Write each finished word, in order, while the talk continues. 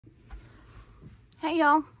Hey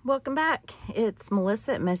y'all, welcome back. It's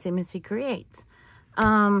Melissa at Messy Missy Creates.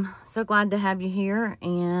 So glad to have you here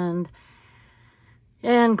and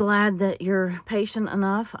glad that you're patient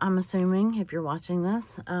enough, I'm assuming, if you're watching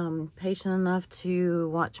this, patient enough to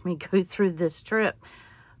watch me go through this trip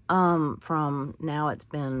from now. It's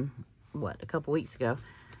been, what, a couple weeks ago.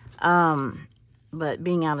 But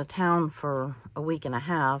being out of town for a week and a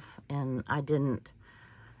half, and I didn't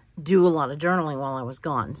do a lot of journaling while I was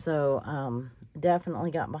gone. So,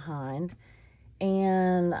 definitely got behind,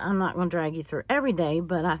 and I'm not going to drag you through every day,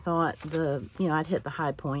 but I thought I'd hit the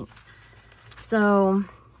high points. So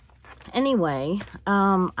anyway,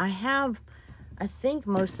 I think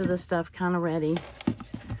most of the stuff kind of ready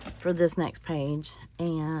for this next page,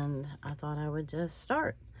 and I thought I would just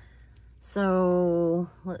start. So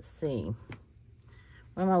let's see,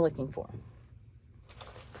 what am I looking for?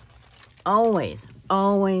 Always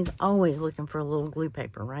looking for a little glue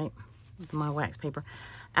paper, right? With my wax paper.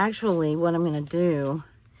 Actually, what I'm going to do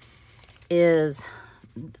is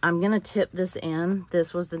I'm going to tip this in.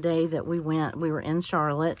 This was the day that we were in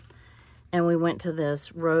Charlotte, and we went to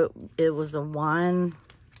this road. It was a wine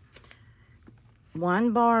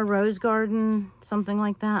bar, rose garden, something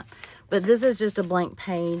like that. But this is just a blank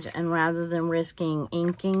page, and rather than risking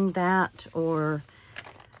inking that or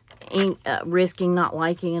risking not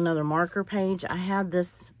liking another marker page, I have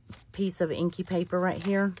this piece of inky paper right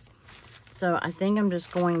here. So I think I'm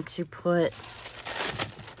just going to put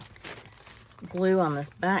glue on this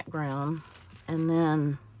background, and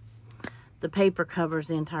then the paper covers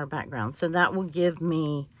the entire background. So that will give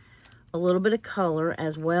me a little bit of color,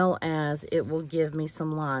 as well as it will give me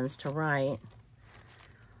some lines to write.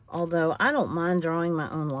 Although I don't mind drawing my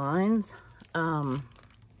own lines. I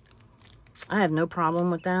have no problem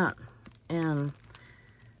with that. And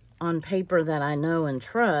on paper that I know and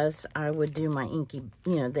trust, I would do my inky,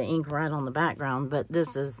 the ink right on the background. But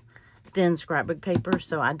this is thin scrapbook paper,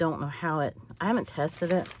 so I don't know how I haven't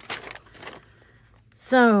tested it.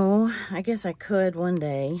 So I guess I could one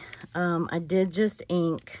day. I did just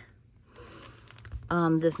ink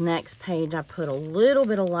this next page. I put a little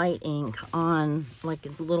bit of light ink on, like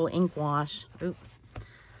a little ink wash. Oop.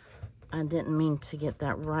 I didn't mean to get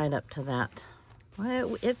that right up to that.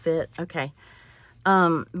 Well, it fit. Okay.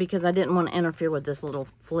 Because I didn't want to interfere with this little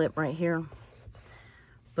flip right here.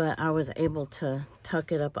 But I was able to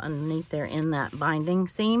tuck it up underneath there in that binding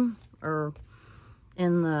seam, or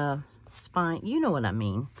in the spine. You know what I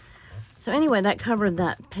mean. So anyway, that covered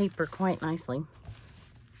that paper quite nicely.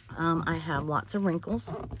 I have lots of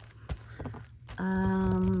wrinkles.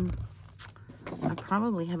 I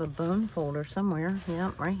probably have a bone folder somewhere.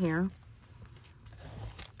 Yep, right here.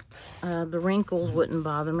 The wrinkles wouldn't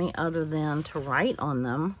bother me other than to write on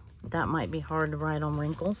them. That might be hard to write on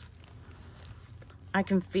wrinkles. I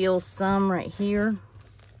can feel some right here,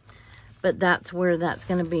 but that's where that's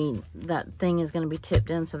going to be, that thing is going to be tipped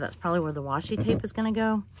in, so that's probably where the washi tape is going to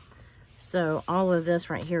go. So all of this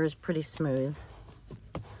right here is pretty smooth.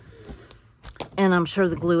 And I'm sure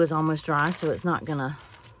the glue is almost dry, so I'm not going to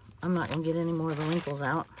get any more of the wrinkles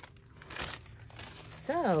out.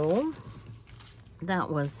 So that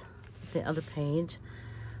was the other page.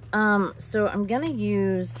 So I'm gonna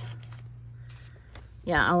use,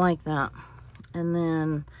 yeah, I like that. And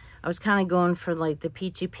then I was kind of going for like the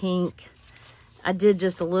peachy pink. I did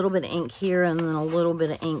just a little bit of ink here and then a little bit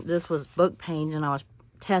of ink. This was book page, and I was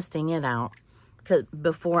testing it out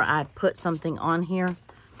before I put something on here.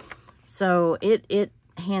 So it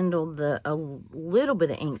handled a little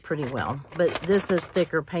bit of ink pretty well, but this is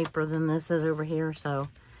thicker paper than this is over here. So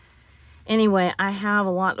anyway, I have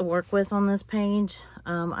a lot to work with on this page.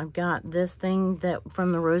 I've got this thing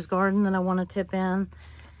from the rose garden that I want to tip in.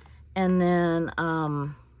 And then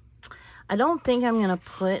I don't think I'm going to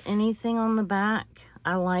put anything on the back.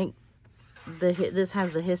 I like this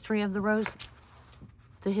has the history of the rose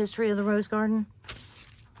garden.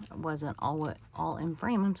 It wasn't all in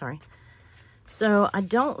frame, I'm sorry. So I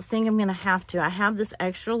don't think I'm going to have to. I have this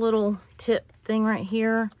extra little tip thing right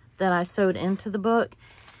here that I sewed into the book.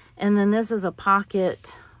 And then this is a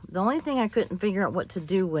pocket. The only thing I couldn't figure out what to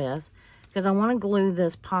do with, because I want to glue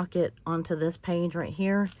this pocket onto this page right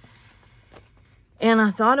here. And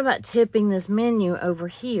I thought about tipping this menu over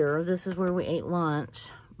here. This is where we ate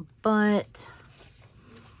lunch. But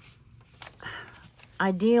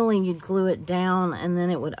ideally you'd glue it down and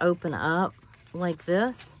then it would open up like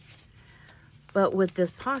this. But with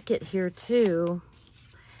this pocket here too,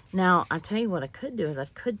 now I tell you what I could do is I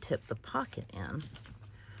could tip the pocket in.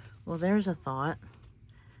 Well, there's a thought.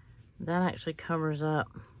 That actually covers up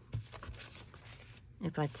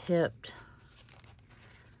if I tipped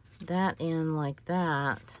that in like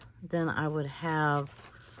that then I would have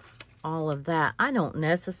all of that. I don't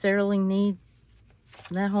necessarily need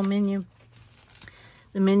that whole menu.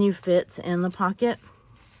 The menu fits in the pocket.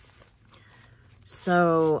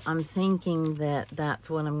 So I'm thinking that that's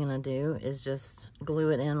what I'm going to do, is just glue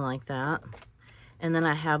it in like that. And then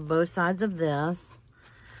I have both sides of this.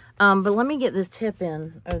 But let me get this tip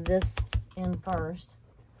in, or this in first.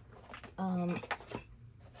 I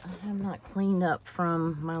have not cleaned up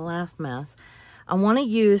from my last mess. I want to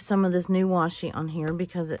use some of this new washi on here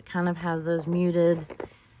because it kind of has those muted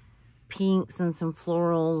pinks and some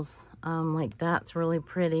florals. Like that's really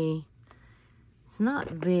pretty. It's not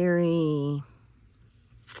very...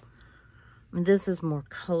 I mean, this is more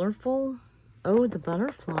colorful. Oh, the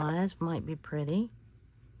butterflies might be pretty.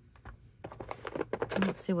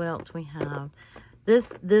 Let's see what else we have.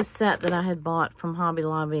 This set that I had bought from Hobby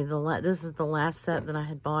Lobby, this is the last set that I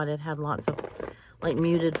had bought. It had lots of like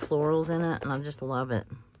muted florals in it, and I just love it.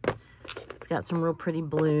 It's got some real pretty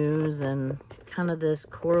blues and kind of this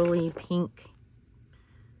corally pink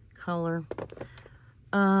color.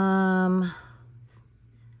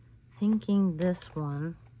 Thinking this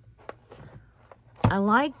one. I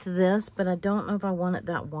liked this, but I don't know if I want it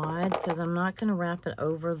that wide because I'm not going to wrap it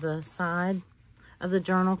over the side of the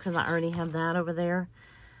journal because I already have that over there.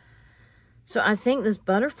 So I think this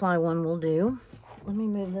butterfly one will do. Let me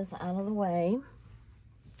move this out of the way.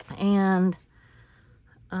 And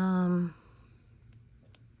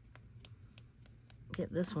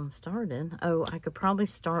get this one started. Oh, I could probably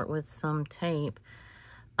start with some tape.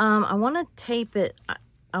 I want to tape it.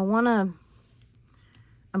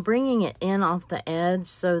 I'm bringing it in off the edge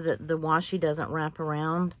so that the washi doesn't wrap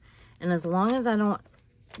around. And as long as I don't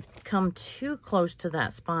come too close to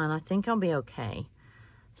that spine, I think I'll be okay.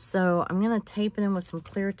 So I'm going to tape it in with some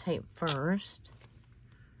clear tape first.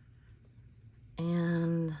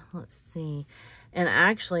 And let's see. And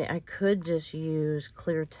actually, I could just use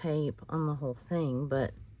clear tape on the whole thing,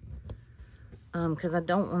 but because I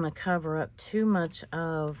don't want to cover up too much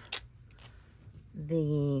of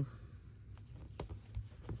this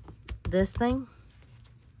thing.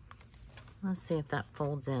 Let's see if that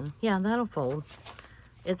folds in. Yeah, that'll fold.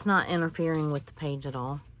 It's not interfering with the page at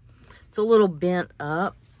all. It's a little bent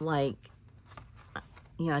up, like,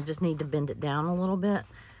 you know, I just need to bend it down a little bit.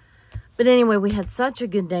 But anyway, we had such a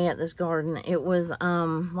good day at this garden. It was,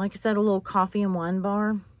 like I said, a little coffee and wine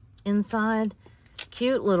bar inside.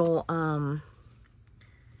 Cute little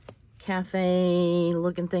cafe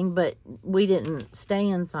looking thing, but we didn't stay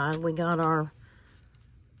inside. We got our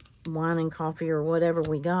wine and coffee or whatever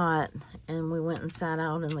we got, and we went and sat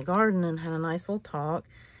out in the garden and had a nice little talk.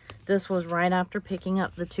 This was right after picking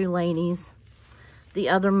up the two ladies, the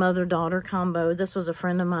other mother-daughter combo. This was a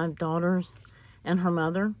friend of my daughter's and her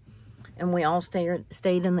mother, and we all stayed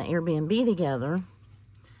in the Airbnb together.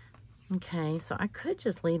 Okay, so I could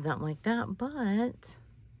just leave that like that,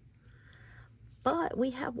 but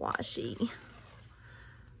we have washi,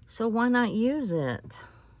 so why not use it?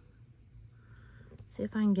 See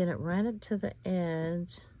if I can get it right up to the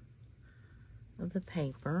edge of the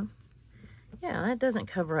paper. Yeah, that doesn't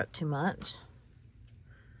cover up too much.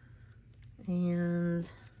 And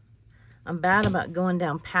I'm bad about going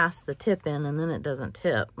down past the tip in and then it doesn't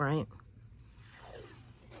tip, right?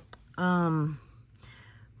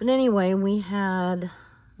 But anyway, we had,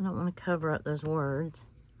 I don't want to cover up those words.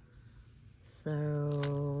 So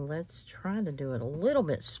let's try to do it a little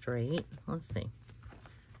bit straight. Let's see.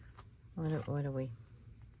 What are we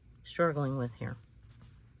struggling with here?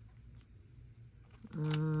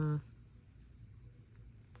 There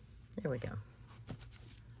we go.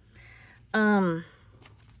 But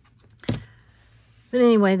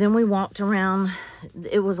anyway, then we walked around.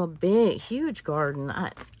 It was a big, huge garden.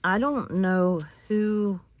 I don't know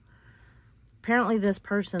who. Apparently this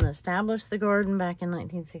person established the garden back in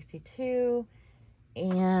 1962,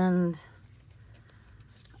 and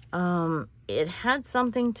it had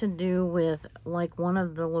something to do with like one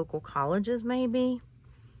of the local colleges maybe.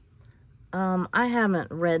 I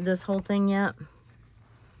haven't read this whole thing yet,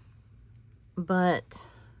 but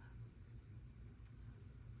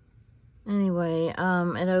anyway,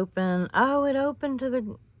 it opened to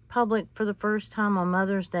the public for the first time on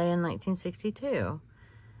Mother's Day in 1962.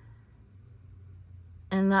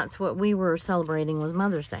 And that's what we were celebrating, was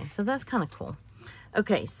Mother's Day. So that's kind of cool.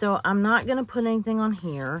 Okay, so I'm not going to put anything on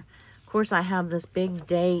here. Of course, I have this big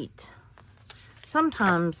date.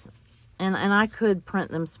 Sometimes, and I could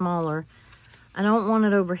print them smaller. I don't want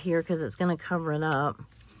it over here because it's going to cover it up.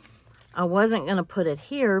 I wasn't going to put it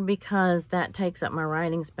here because that takes up my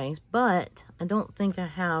writing space. But I don't think I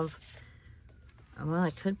have... Well, I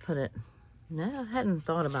could put it... No, I hadn't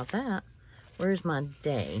thought about that. where's my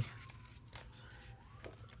day?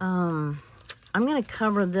 I'm going to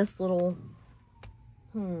cover this little,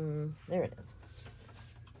 there it is.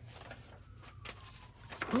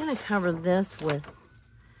 I'm going to cover this with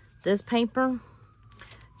this paper,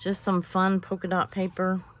 just some fun polka dot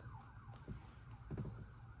paper.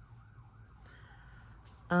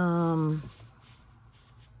 I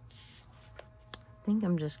think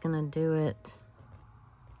I'm just going to do it.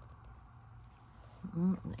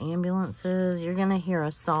 Ambulances, you're going to hear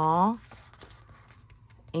a saw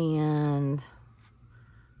and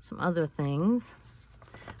some other things.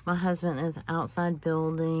 My husband is outside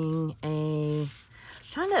building a,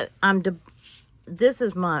 this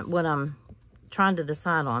is what I'm trying to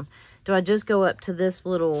decide on. Do I just go up to this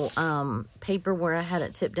little paper where I had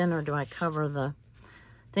it tipped in, or do I cover the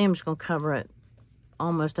thing? I'm just going to cover it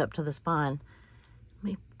almost up to the spine. Let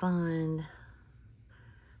me find,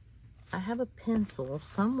 I have a pencil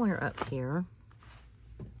somewhere up here.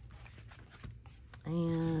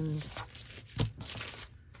 And,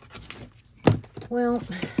 well,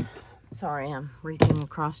 sorry, I'm reaching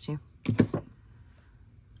across you.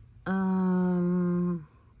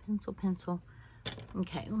 Pencil.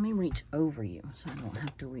 Okay, let me reach over you so I don't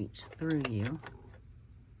have to reach through you.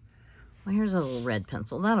 Well, here's a little red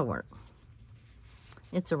pencil. That'll work.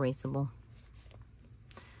 It's erasable.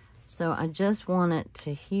 So I just want it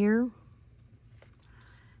to here.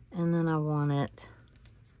 And then I want it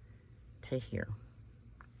to here.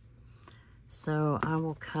 So I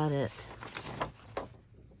will cut it.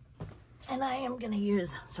 And I am going to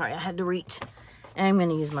use, sorry, I had to reach. I'm going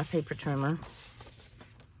to use my paper trimmer.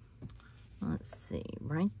 Let's see,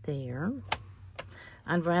 right there.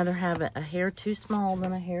 I'd rather have it a hair too small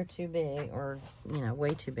than a hair too big, or, you know, way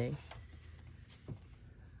too big.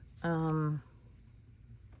 There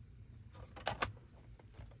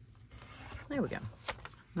we go.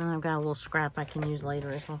 Then I've got a little scrap I can use later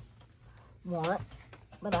if I want.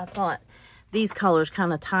 But I thought these colors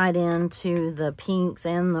kind of tied into the pinks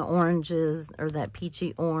and the oranges, or that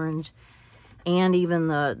peachy orange, and even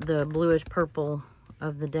the bluish purple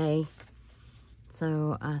of the day.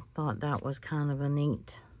 So I thought that was kind of a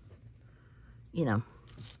neat, you know,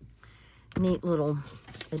 neat little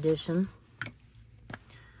addition.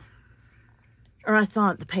 Or I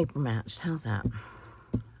thought the paper matched. How's that?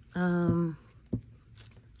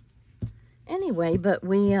 Anyway, but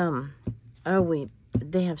they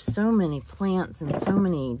have so many plants and so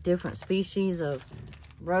many different species of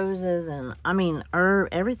roses, and I mean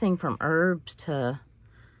everything from herbs to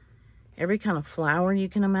every kind of flower you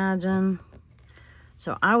can imagine.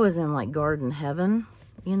 So I was in like garden heaven,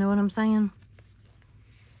 you know what I'm saying?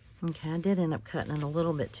 Okay, I did end up cutting it a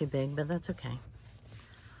little bit too big, but that's okay.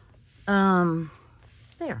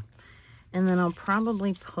 There. And then I'll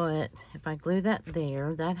probably put, if I glue that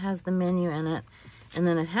there, that has the menu in it, and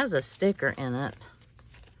then it has a sticker in it,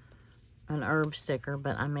 an herb sticker,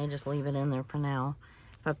 but I may just leave it in there for now.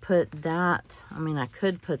 If I put that, I mean, I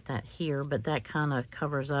could put that here, but that kind of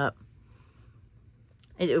covers up.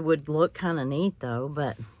 It would look kind of neat though,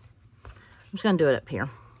 but I'm just going to do it up here,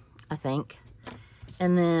 I think.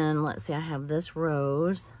 And then, let's see, I have this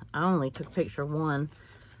rose. I only took a picture of one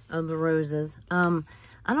of the roses.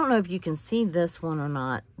 I don't know if you can see this one or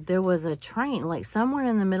not. There was a train, like somewhere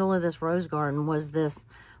in the middle of this rose garden was this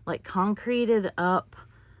like concreted up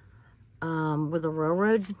with a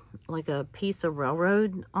railroad, like a piece of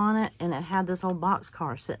railroad on it, and it had this old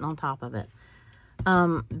boxcar sitting on top of it.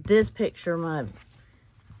 This picture,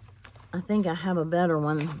 I think I have a better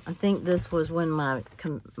one. I think this was when my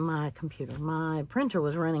printer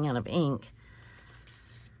was running out of ink.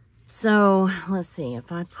 So let's see,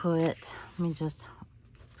 if I put, let me just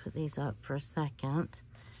put these up for a second.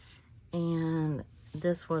 And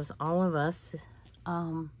this was all of us.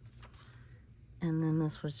 And then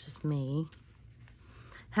this was just me.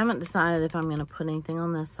 Haven't decided if I'm going to put anything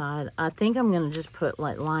on this side. I think I'm going to just put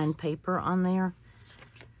like lined paper on there.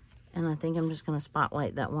 And I think I'm just going to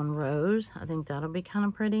spotlight that one rose. I think that'll be kind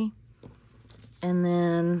of pretty. And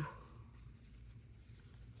then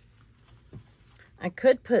I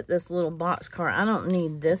could put this little boxcar. I don't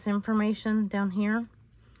need this information down here.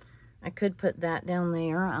 I could put that down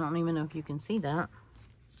there. I don't even know if you can see that.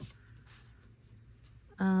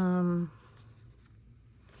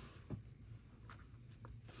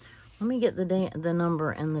 Let me get the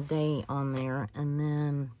number and the day on there, and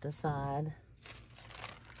then decide,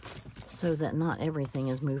 so that not everything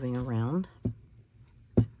is moving around.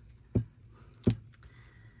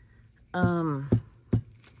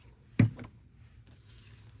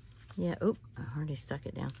 Yeah, oop, I already stuck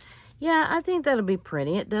it down. Yeah, I think that'll be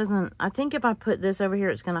pretty. It doesn't, I think if I put this over here,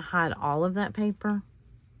 it's going to hide all of that paper.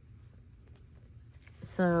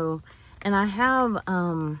 So, and I have,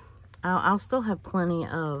 I'll still have plenty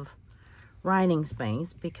of writing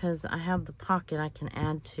space because I have the pocket I can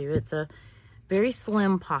add to. It's a very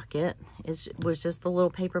slim pocket. It was just the little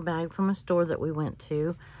paper bag from a store that we went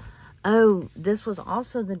to. Oh, this was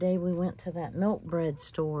also the day we went to that milk bread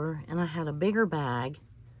store, and I had a bigger bag.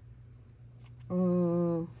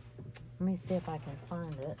 Let me see if I can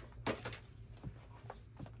find it.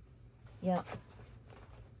 Yep.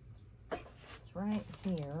 It's right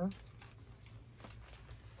here.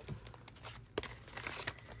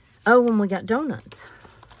 Oh, when we got donuts.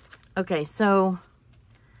 Okay, so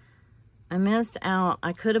I missed out.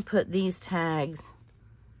 I could have put these tags.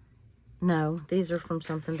 No, these are from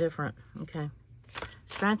something different. Okay.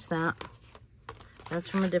 Scratch that. That's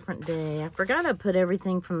from a different day. I forgot I put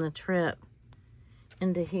everything from the trip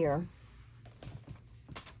into here.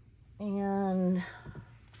 And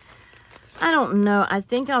I don't know. I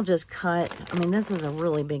think I'll just cut. I mean, this is a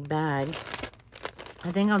really big bag.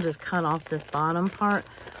 I think I'll just cut off this bottom part.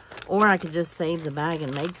 Or I could just save the bag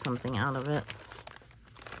and make something out of it.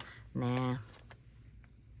 Nah.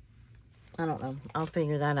 I don't know. I'll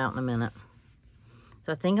figure that out in a minute.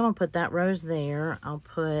 So I think I'm going to put that rose there.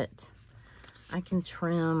 I can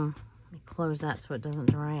trim, let me close that so it doesn't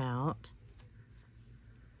dry out.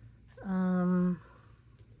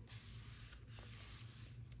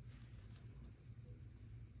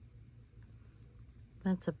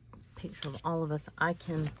 That's a picture of all of us.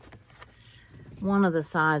 One of the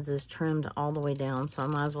sides is trimmed all the way down, so I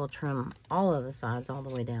might as well trim all of the sides all the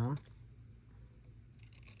way down.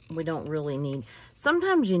 We don't really need,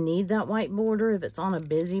 sometimes you need that white border if it's on a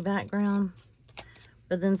busy background,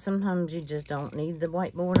 but then sometimes you just don't need the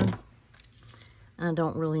white border. And I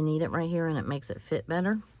don't really need it right here, and it makes it fit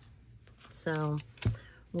better. So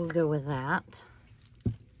we'll go with that.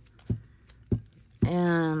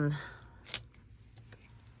 And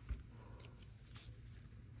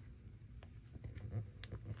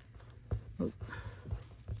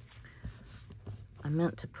I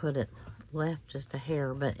meant to put it left just a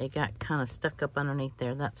hair, but it got kind of stuck up underneath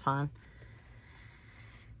there. That's fine.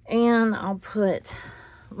 And I'll put,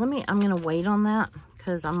 I'm going to wait on that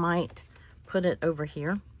because I might put it over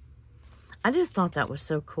here. I just thought that was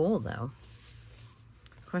so cool though.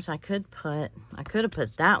 Of course, I could have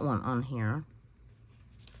put that one on here.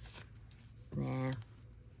 Nah.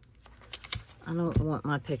 I don't want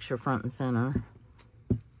my picture front and center.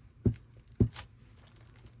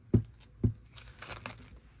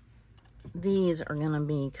 These are going to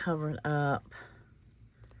be covered up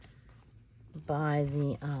by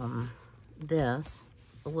the this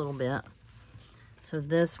a little bit. So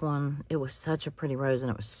this one, it was such a pretty rose, and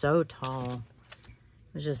it was so tall.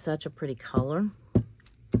 It was just such a pretty color.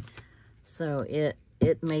 So it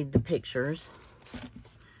made the pictures.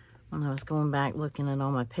 When I was going back looking at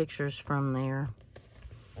all my pictures from there,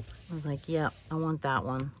 I was like, yep, I want that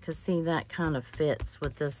one. Because see, that kind of fits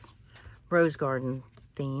with this rose garden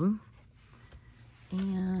theme.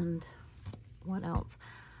 And what else?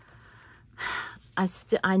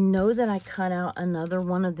 I know that I cut out another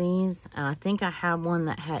one of these, and I think I have one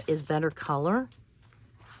that is better color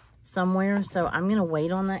somewhere. So I'm going to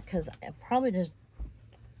wait on that because I probably just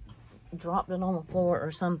dropped it on the floor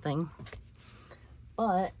or something.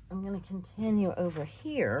 But I'm going to continue over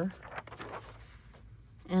here.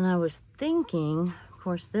 And I was thinking, of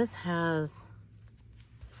course, this has...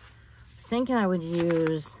 I was thinking I would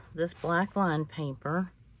use this black line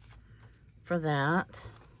paper for that.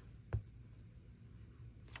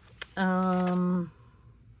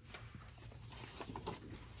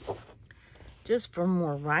 Just for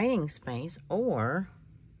more writing space, or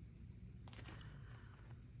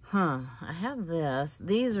I have this.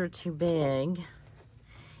 These are too big.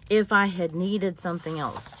 If I had needed something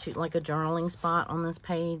else, like a journaling spot on this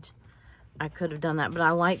page, I could have done that. But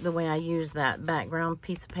I like the way I use that background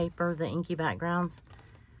piece of paper, the inky backgrounds.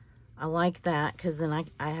 I like that because then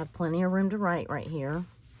I have plenty of room to write right here.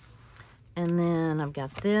 And then I've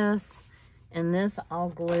got this. And this I'll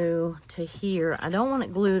glue to here. I don't want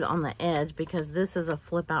it glued on the edge because this is a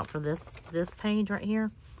flip out for this page right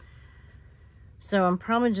here. So I'm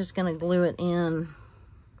probably just going to glue it in.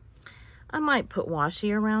 I might put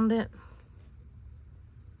washi around it.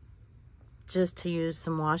 Just to use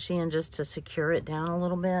some washi and just to secure it down a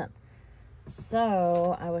little bit.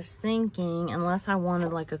 So I was thinking, unless I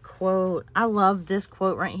wanted like a quote. I love this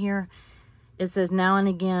quote right here. It says, now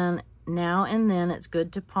and then it's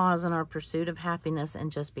good to pause in our pursuit of happiness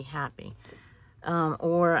and just be happy.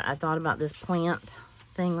 Or I thought about this plant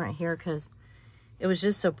thing right here because it was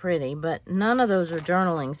just so pretty. But none of those are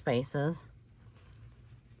journaling spaces.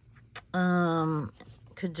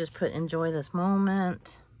 Because could just put enjoy this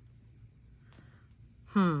moment.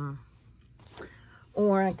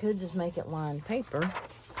 Or I could just make it lined paper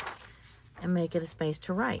and make it a space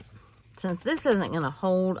to write. Since this isn't going to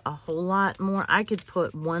hold a whole lot more, I could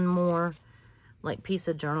put one more like piece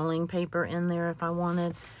of journaling paper in there if I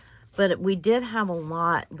wanted. But we did have a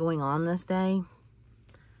lot going on this day.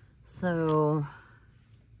 So,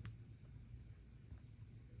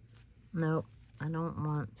 nope, I don't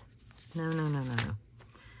want, no.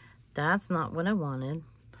 That's not what I wanted.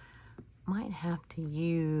 Might have to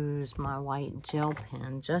use my white gel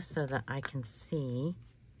pen just so that I can see.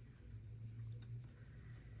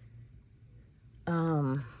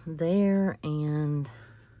 There and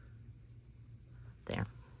there.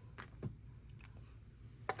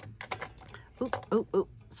 Oop,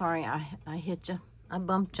 sorry, I hit you. I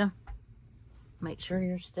bumped you. Make sure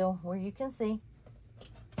you're still where you can see.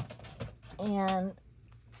 And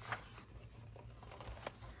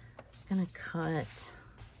I'm gonna cut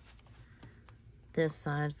this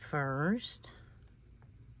side first.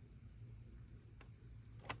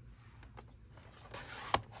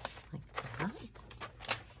 Like that.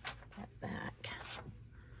 That back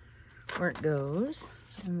where it goes.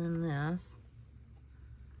 And then this.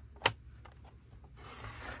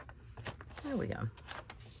 There we go.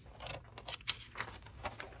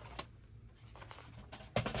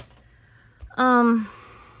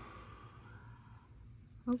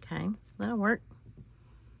 Okay, that'll work.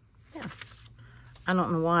 Yeah. I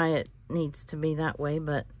don't know why it needs to be that way,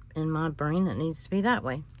 but in my brain it needs to be that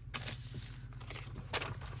way.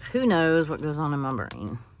 Who knows what goes on in my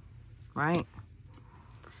brain, right?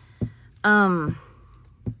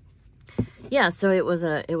 Yeah, so it was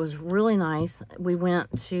really nice. We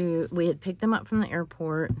had picked them up from the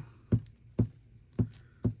airport.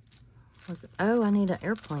 Oh, I need an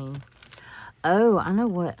airplane. Oh, I know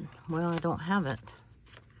what. Well, I don't have it.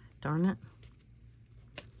 Darn it.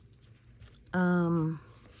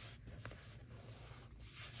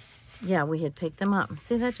 Yeah, we had picked them up.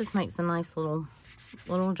 See, that just makes a nice little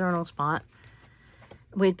journal spot.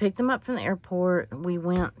 We'd picked them up from the airport. We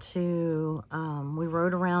went to, we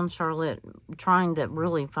rode around Charlotte trying to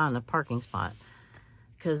really find a parking spot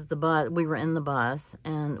because we were in the bus.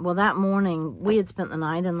 And, well, that morning, we had spent the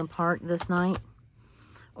night in the park this night,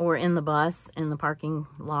 or in the bus, in the parking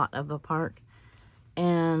lot of the park.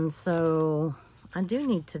 And so I do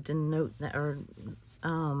need to denote that, or,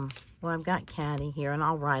 well, I've got Caddy here, and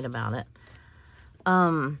I'll write about it.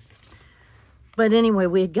 But anyway,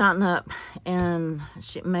 we had gotten up, and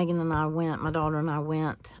Megan and I went, my daughter and I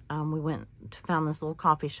went, found this little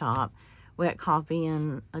coffee shop. We had coffee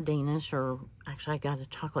and a Danish, or actually I got a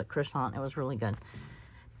chocolate croissant. It was really good.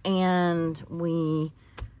 And we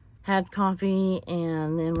had coffee,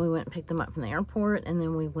 and then we went and picked them up from the airport, and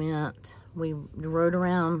then we rode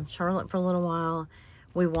around Charlotte for a little while.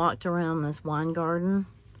 We walked around this wine garden,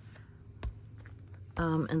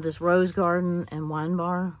 and this rose garden and wine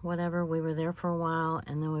bar, whatever. We were there for a while,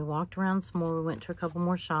 and then we walked around some more. We went to a couple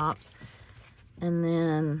more shops, and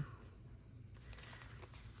then,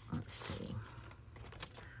 let's see,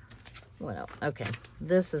 what else? Okay,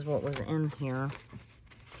 this is what was in here.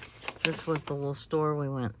 This was the little store we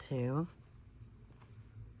went to.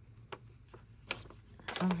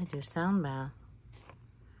 Oh, they do sound bath.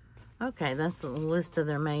 Okay, that's a list of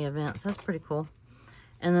their May events. That's pretty cool.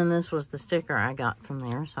 And then this was the sticker I got from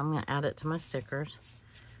there, so I'm going to add it to my stickers.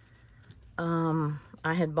 I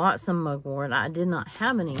had bought some mugwort. I did not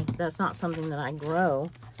have any. That's not something that I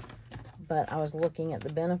grow, but I was looking at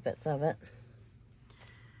the benefits of it.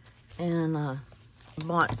 And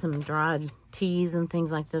bought some dried teas and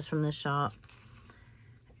things like this from this shop.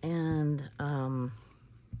 And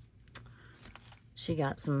she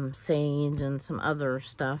got some sage and some other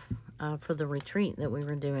stuff for the retreat that we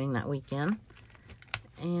were doing that weekend.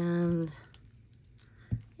 And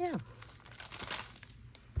yeah,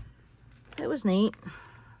 it was neat.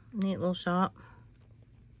 Neat little shop.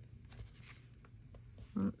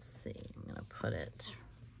 Let's see, I'm gonna put it,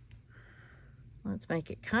 let's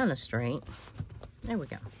make it kind of straight. There we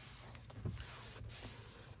go.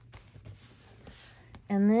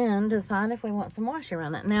 And then decide if we want some washi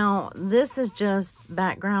around it. Now, this is just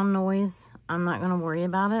background noise. I'm not gonna worry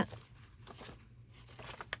about it.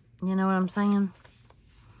 You know what I'm saying?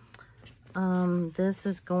 This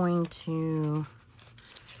is going to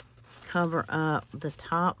cover up the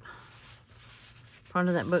top part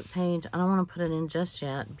of that book page. I don't want to put it in just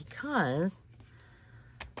yet because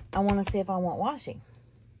I want to see if I want washi.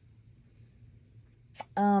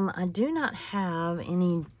 I do not have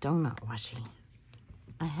any donut washi.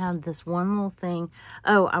 I have this one little thing.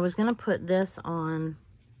 Oh, I was going to put this on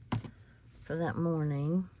for that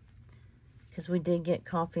morning, because we did get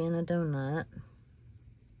coffee and a donut.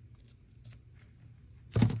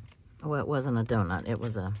 Well, it wasn't a donut, it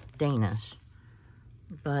was a Danish.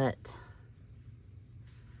 But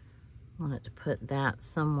I wanted to put that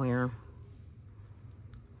somewhere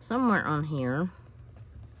on here.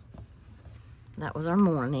 That was our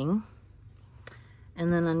morning.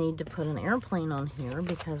 And then I need to put an airplane on here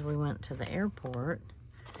because we went to the airport.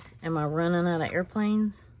 Am I running out of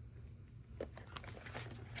airplanes?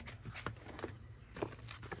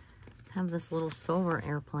 Have this little silver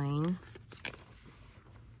airplane.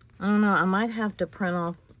 I don't know, I might have to print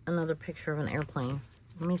off another picture of an airplane.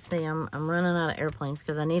 Let me see, I'm running out of airplanes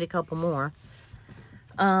because I need a couple more.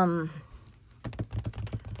 And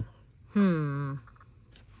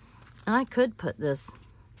I could put this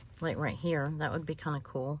like right here. That would be kind of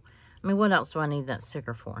cool. I mean, what else do I need that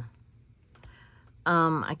sticker for?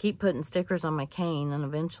 I keep putting stickers on my cane, and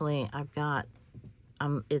eventually I've got,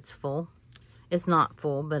 it's full. It's not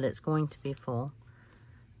full, but it's going to be full.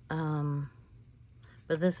 But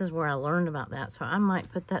this is where I learned about that, so I might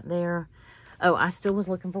put that there. Oh, I still was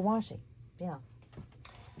looking for washi. Yeah,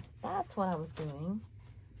 that's what I was doing.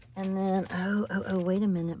 And then, oh, wait a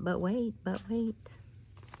minute, but wait.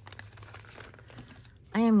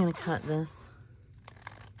 I am gonna cut this.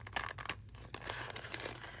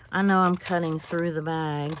 I know I'm cutting through the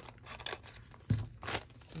bag,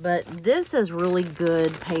 but this is really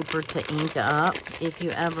good paper to ink up. If you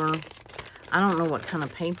ever, I don't know what kind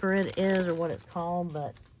of paper it is or what it's called,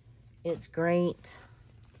 but it's great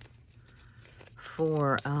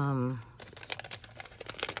for,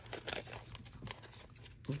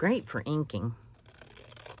 great for inking.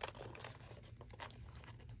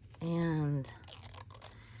 And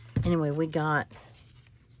anyway, we got,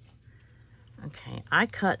 okay, I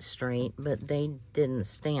cut straight, but they didn't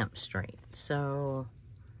stamp straight. So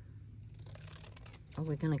are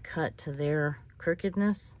we gonna cut to their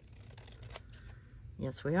crookedness?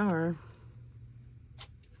 Yes, we are.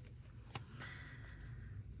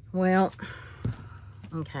 Well,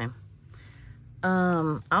 okay.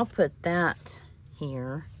 I'll put that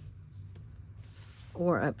here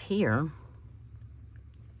or up here.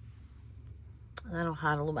 That'll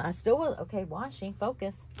hide a little bit. I still will. Okay, washi,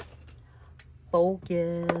 focus.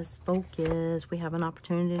 Focus. We have an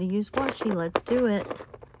opportunity to use washi. Let's do it.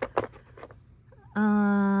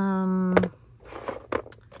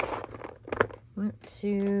 Went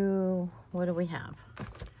to, what do we have?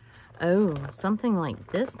 Oh, something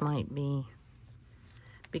like this might be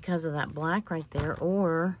because of that black right there.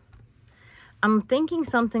 Or I'm thinking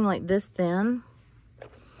something like this thin,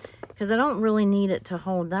 because I don't really need it to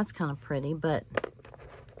hold. That's kind of pretty, but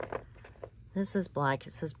this is black.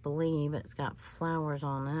 It says believe. It's got flowers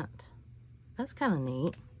on it. That's kind of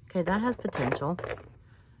neat. Okay, that has potential.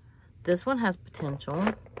 This one has potential.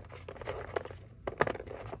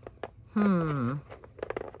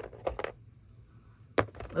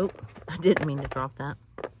 Oh, I didn't mean to drop that.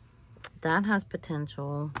 That has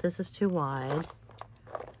potential. This is too wide.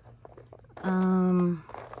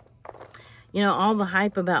 You know, all the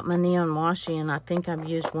hype about my neon washi, and I think I've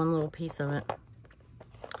used one little piece of it.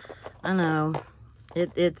 I know.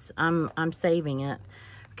 I'm saving it.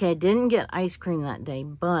 Okay, I didn't get ice cream that day,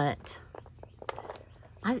 but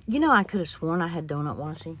you know, I could have sworn I had donut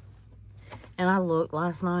washi. And I looked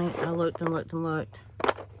last night. I looked and looked and looked.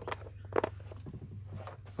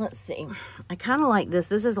 Let's see. I kind of like this.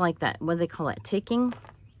 This is like that, what do they call it? Ticking.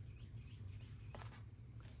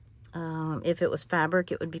 If it was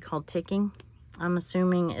fabric, it would be called ticking. I'm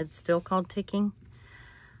assuming it's still called ticking.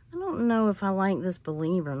 I don't know if I like this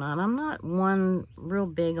believe or not. I'm not one real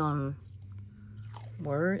big on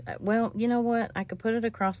word. Well, you know what? I could put it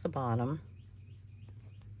across the bottom.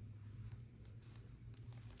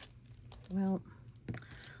 Well,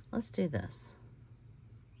 let's do this.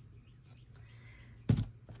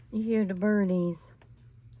 You hear the birdies.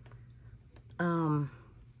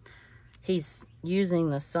 He's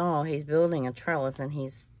using the saw. He's building a trellis, and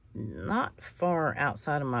he's not far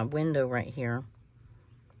outside of my window right here.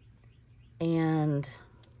 And,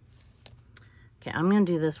 okay, I'm going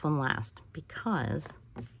to do this one last because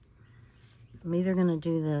I'm either going to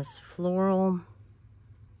do this floral.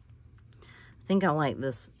 I think I like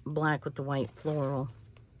this black with the white floral.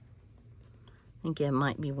 I think it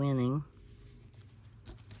might be winning.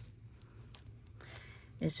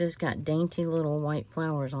 It's just got dainty little white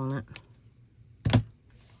flowers on it.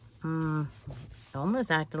 It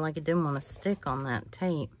almost acted like it didn't want to stick on that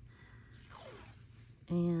tape.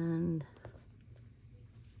 And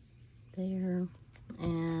there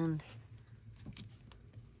and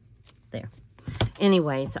there.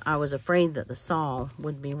 Anyway, so I was afraid that the saw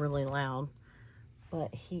would be really loud.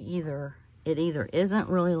 but it either isn't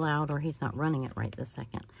really loud or he's not running it right this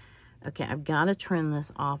second. Okay, I've got to trim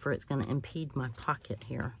this off or it's going to impede my pocket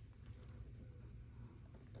here.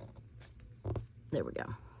 There we go.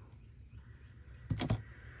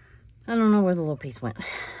 I don't know where the little piece went.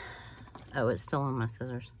 Oh, it's still on my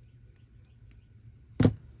scissors.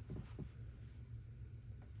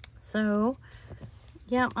 So,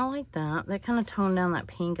 yeah, I like that. That kind of toned down that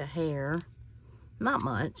pink of hair. Not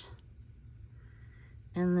much.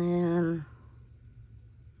 And then,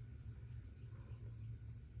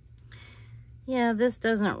 yeah, this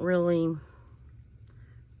doesn't really,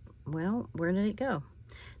 well, where did it go?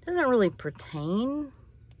 Doesn't really pertain,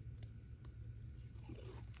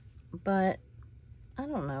 but I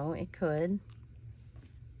don't know, it could.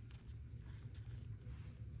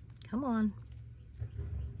 Come on.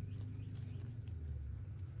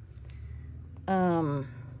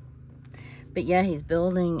 But yeah, he's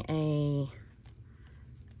building a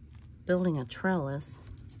trellis,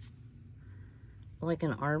 like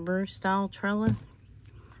an arbor style trellis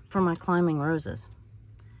for my climbing roses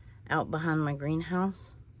out behind my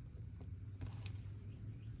greenhouse.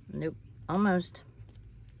 Nope, almost.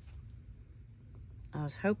 I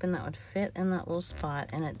was hoping that would fit in that little spot,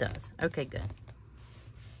 and it does. Okay, good.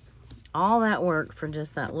 All that work for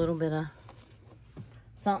just that little bit of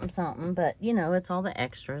something, something, but you know, it's all the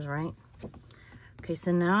extras, right? Okay,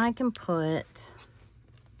 so now I can put,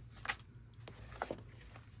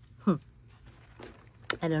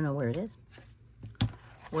 I don't know where it is.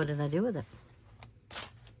 What did I do with it?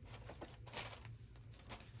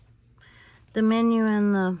 The menu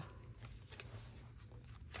and the,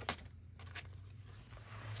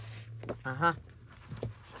 aha.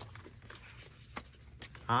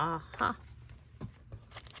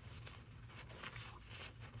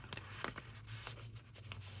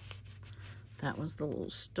 That was the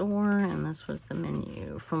little store, and this was the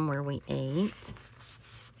menu from where we ate.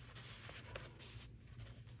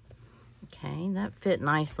 Okay, that fit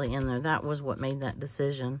nicely in there. That was what made that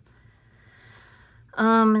decision.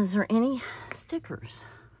 Is there any stickers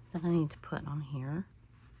that I need to put on here?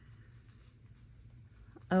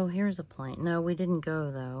 Oh, here's a plane. No, we didn't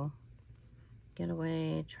go, though.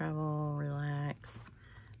 Getaway, travel, relax.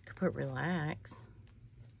 Could put relax.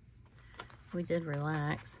 We did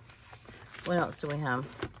relax. What else do we have?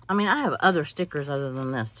 I mean, I have other stickers other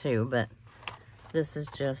than this too, but this is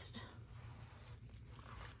just,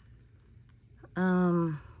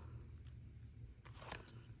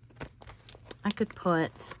 I could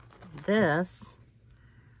put this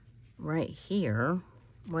right here.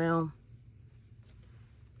 Well,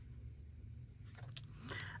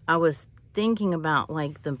 I was thinking about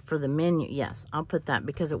like for the menu. Yes, I'll put that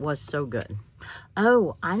because it was so good.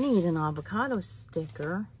 Oh, I need an avocado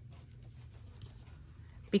sticker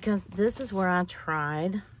because this is where I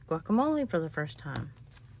tried guacamole for the first time.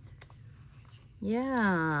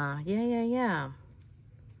 Yeah.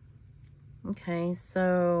 Okay,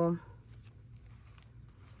 so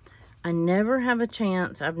I never have a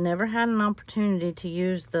chance. I've never had an opportunity to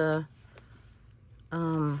use the,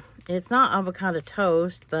 it's not avocado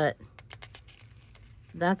toast, but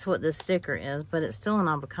that's what this sticker is, but it's still an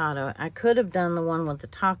avocado. I could have done the one with the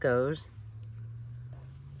tacos,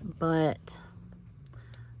 but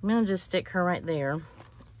I'm gonna just stick her right there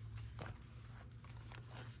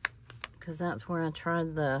because that's where I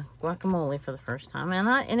tried the guacamole for the first time,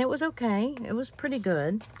 and it was okay. It was pretty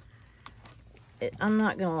good. I'm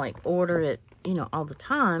not gonna like order it, you know, all the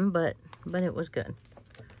time, but it was good.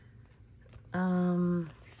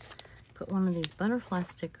 Put one of these butterfly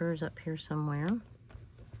stickers up here somewhere.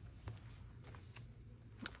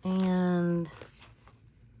 And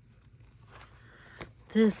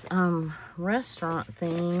this restaurant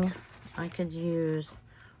thing I could use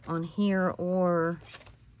on here, or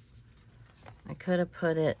I could have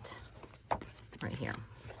put it right here.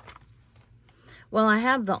 Well, I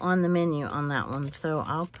have the on the menu on that one, so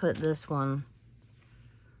I'll put this one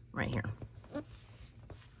right here.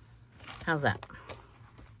 How's that?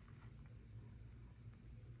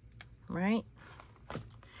 Right?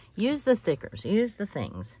 Use the stickers, use the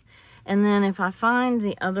things. And then if I find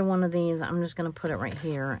the other one of these, I'm just going to put it right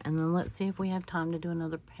here. And then let's see if we have time to do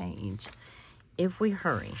another page. If we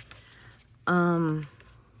hurry.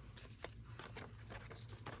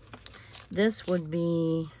 This would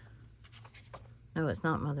be... No, it's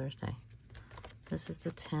not Mother's Day. This is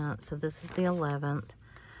the 10th, so this is the 11th.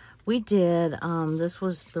 We did, this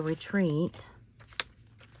was the retreat.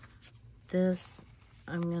 This,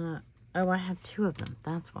 I'm gonna... Oh, I have two of them.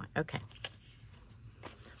 That's why. Okay.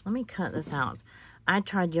 Let me cut this out. I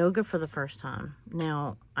tried yoga for the first time.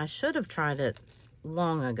 Now, I should have tried it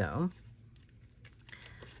long ago.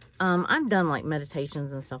 I've done like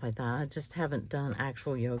meditations and stuff like that. I just haven't done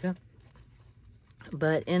actual yoga.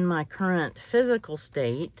 But in my current physical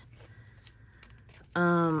state,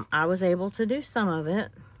 I was able to do some of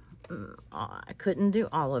it. I couldn't do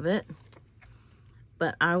all of it.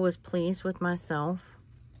 But I was pleased with myself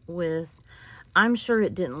with, I'm sure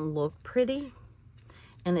it didn't look pretty.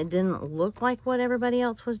 And it didn't look like what everybody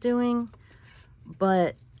else was doing.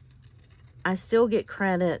 But I still get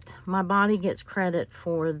credit. My body gets credit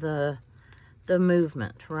for the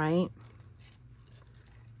movement, right?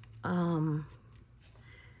 And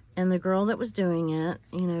the girl that was doing it,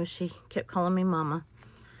 you know, she kept calling me mama.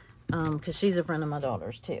 Because she's a friend of my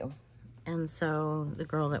daughter's too. And so the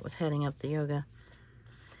girl that was heading up the yoga.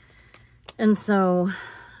 And so,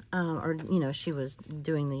 or, you know, she was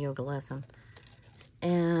doing the yoga lesson.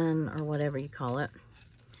 And, or whatever you call it.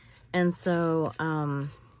 And so,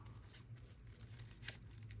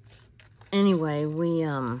 anyway,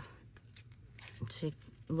 she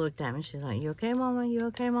looked at me. She's like, "You okay, mama? You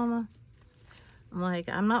okay, mama?" I'm like,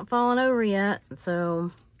 "I'm not falling over yet." So,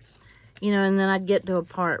 you know, and then I'd get to a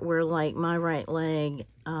part where, like, my right leg,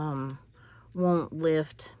 won't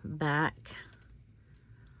lift back.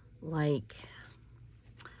 Like,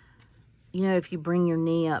 you know, if you bring your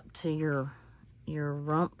knee up to your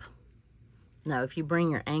rump. No, if you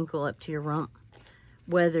bring your ankle up to your rump,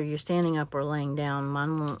 whether you're standing up or laying down,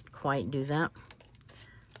 mine won't quite do that.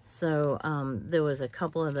 So, there was a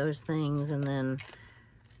couple of those things, and then,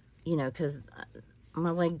 you know, because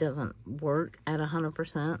my leg doesn't work at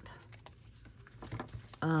 100%.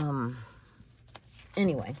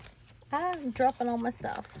 Anyway, I'm dropping all my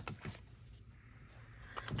stuff.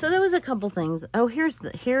 So there was a couple things. Oh, here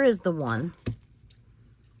is the one.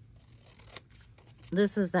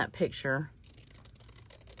 This is that picture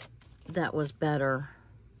that was better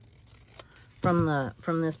from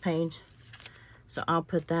this page. So I'll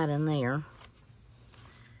put that in there.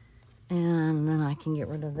 And then I can get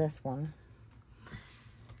rid of this one.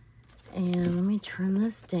 And let me trim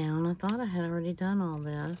this down. I thought I had already done all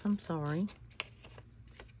this. I'm sorry.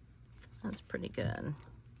 That's pretty good.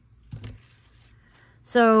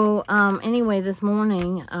 So, anyway, this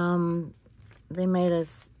morning, they made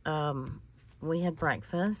us, we had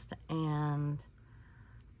breakfast, and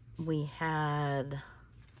we had,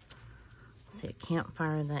 let's see, a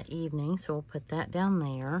campfire that evening, so we'll put that down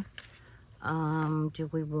there. Do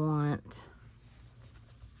we want,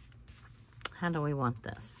 how do we want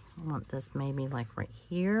this? I want this maybe like right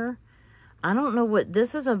here. I don't know what,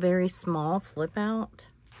 this is a very small flip out,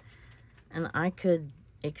 and I could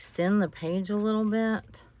extend the page a little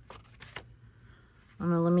bit. I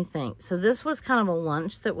don't know, let me think. So this was kind of a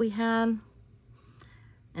lunch that we had.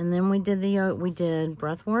 And then we did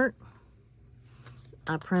breath work.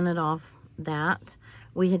 I printed off that.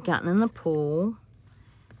 We had gotten in the pool.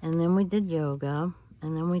 And then we did yoga.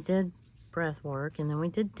 And then we did breath work. And then we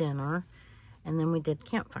did dinner. And then we did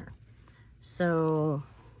campfire. So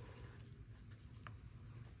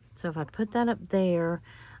if I put that up there,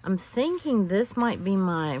 I'm thinking this might be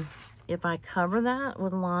my, if I cover that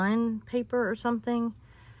with line paper or something,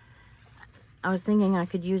 I was thinking I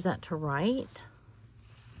could use that to write.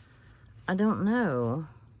 I don't know.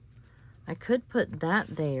 I could put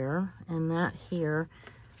that there and that here.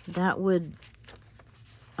 That would,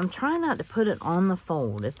 I'm trying not to put it on the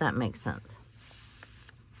fold, if that makes sense.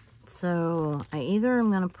 So I either am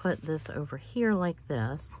going to put this over here like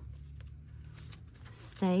this.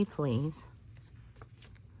 Stay, please.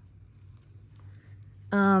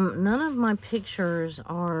 None of my pictures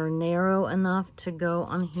are narrow enough to go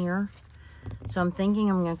on here. So I'm thinking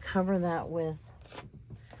I'm going to cover that with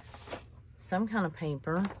some kind of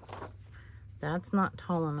paper. That's not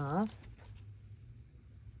tall enough.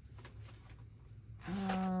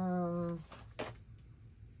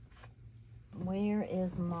 Where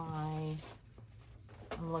is my,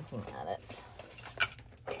 I'm looking at it.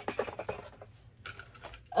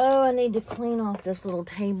 Oh, I need to clean off this little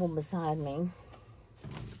table beside me.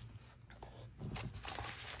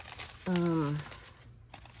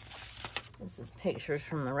 This is pictures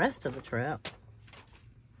from the rest of the trip.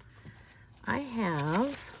 I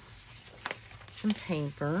have some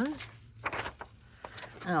paper.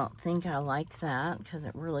 I don't think I like that because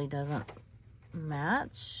it really doesn't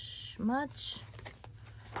match much.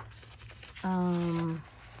 I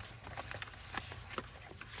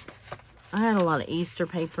had a lot of Easter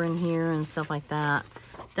paper in here and stuff like that.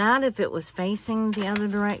 That, if it was facing the other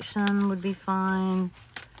direction, would be fine.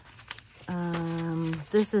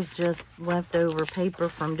 This is just leftover paper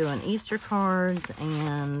from doing Easter cards,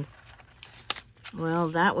 and, well,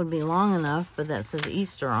 that would be long enough, but that says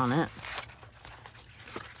Easter on it.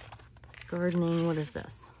 Gardening, what is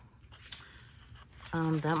this?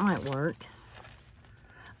 That might work.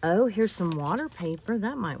 Oh, here's some water paper.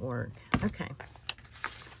 That might work. Okay. I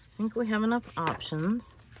think we have enough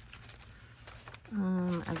options.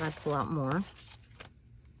 As I pull out more.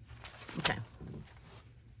 Okay.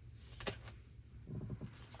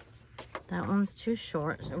 That one's too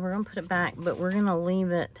short, so we're going to put it back, but we're going to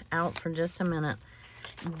leave it out for just a minute.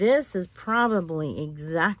 This is probably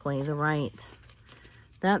exactly the right.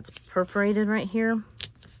 That's perforated right here.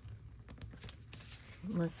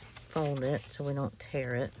 Let's fold it so we don't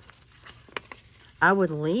tear it. I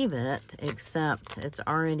would leave it, except it's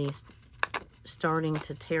already starting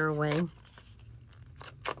to tear away.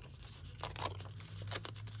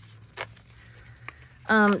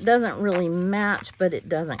 Doesn't really match, but it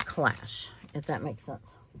doesn't clash, if that makes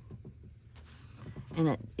sense. And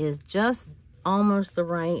it is just almost the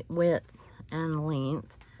right width and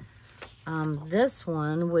length. This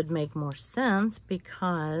one would make more sense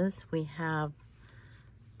because we have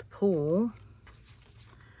the pool.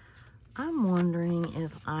 I'm wondering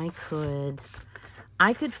if I could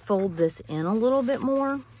fold this in a little bit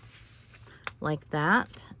more, like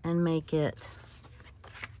that, and make it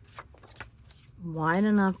wide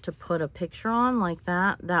enough to put a picture on, like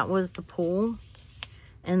that. That was the pool.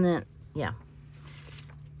 And then, yeah.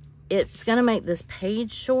 It's going to make this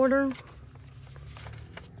page shorter.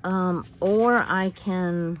 Or I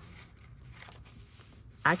could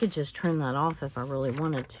just trim that off if I really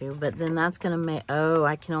wanted to. But then that's going to make, oh,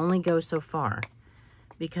 I can only go so far.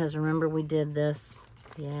 Because remember we did this.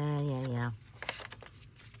 Yeah.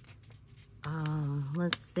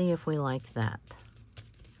 Let's see if we like that.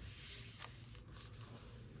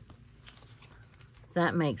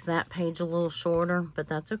 That makes that page a little shorter, but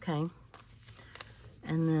that's okay.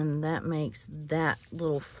 And then that makes that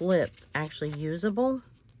little flip actually usable.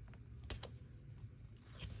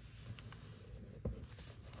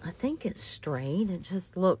 I think it's straight. It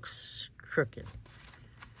just looks crooked.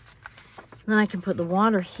 Then I can put the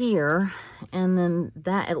water here, and then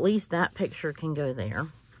that, at least that picture can go there.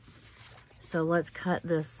 So let's cut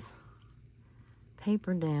this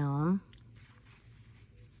paper down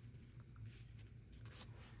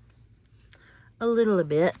a little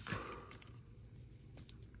bit.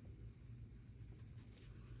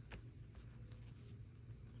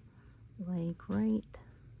 Like right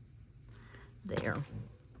there.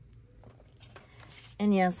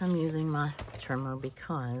 And yes, I'm using my trimmer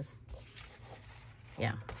because,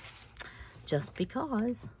 yeah, just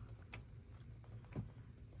because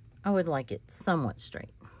I would like it somewhat straight.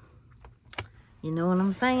 You know what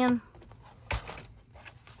I'm saying?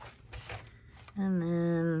 And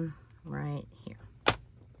then right here.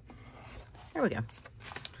 There we go.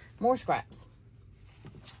 More scraps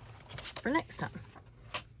for next time.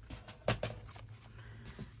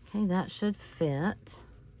 Okay, that should fit.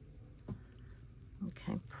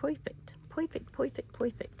 Okay, perfect. So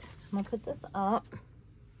I'm gonna put this up.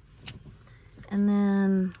 And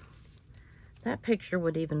then that picture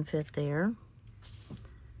would even fit there.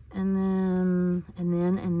 And then,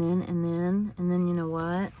 you know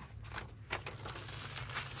what?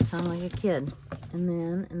 Sound like a kid. And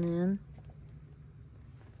then. And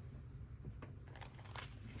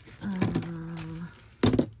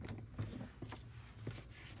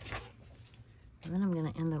then I'm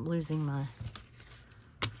going to end up losing my...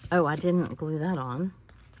 Oh, I didn't glue that on.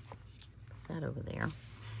 Put that over there.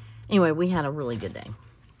 Anyway, we had a really good day.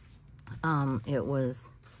 It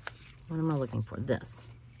was... What am I looking for? This.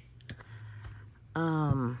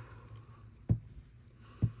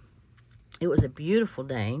 It was a beautiful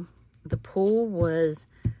day. The pool was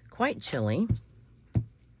quite chilly.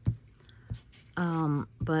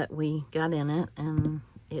 But we got in it, and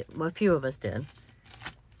well, a few of us did.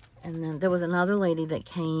 And then there was another lady that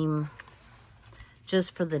came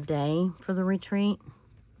just for the day for the retreat.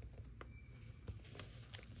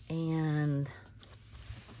 And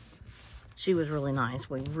she was really nice.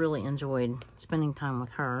 We really enjoyed spending time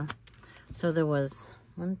with her. So there was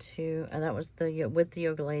that was with the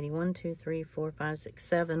yoga lady, 1, 2, 3, 4, 5, 6,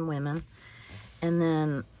 7 women. And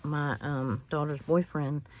then my daughter's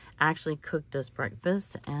boyfriend actually cooked us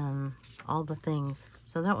breakfast and all the things.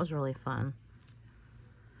 So that was really fun.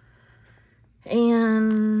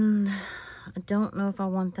 And I don't know if I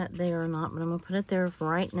want that there or not, but I'm going to put it there for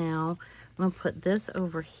right now. I'm going to put this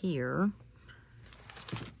over here.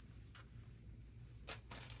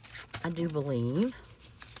 I do believe.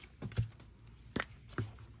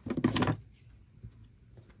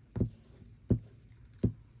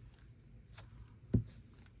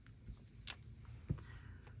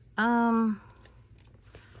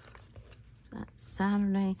 Is that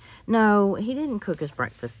Saturday? No, he didn't cook us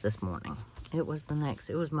breakfast this morning. It was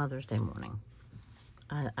Mother's Day morning.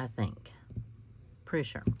 I think. Pretty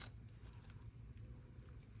sure.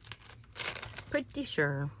 Pretty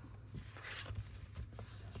sure.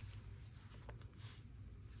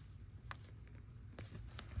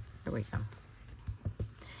 There we go.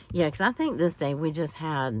 Yeah, because I think this day we just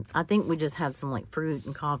had, some like fruit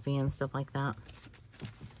and coffee and stuff like that.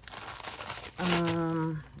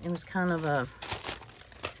 It was kind of a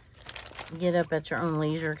get up at your own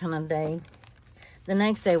leisure kind of day. The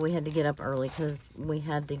next day we had to get up early because we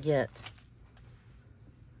had to get,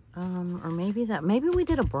 or maybe we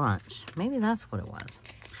did a brunch. Maybe that's what it was.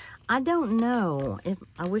 I don't know.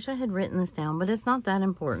 I wish I had written this down, but it's not that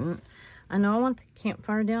important. I know I want the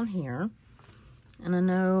campfire down here. And I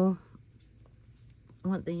know I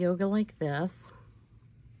want the yoga like this.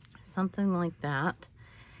 Something like that.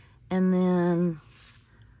 And then,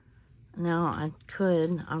 now I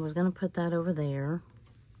was going to put that over there.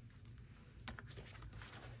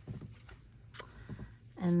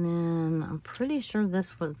 And then I'm pretty sure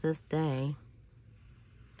this was this day.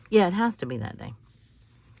 Yeah, it has to be that day.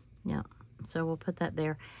 Yeah, so we'll put that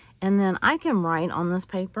there. And then I can write on this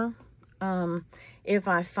paper. If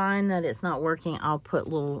I find that it's not working, I'll put a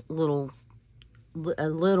little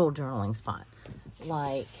journaling spot.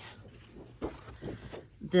 Like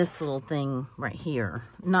this little thing right here.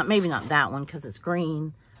 Maybe not that one because it's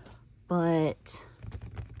green, but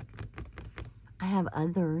I have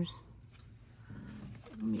others.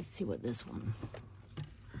 Let me see what this one.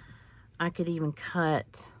 I could even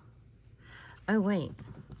cut. Oh, wait.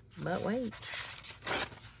 But wait.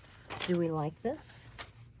 Do we like this?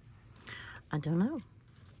 I don't know.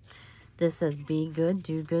 This says be good,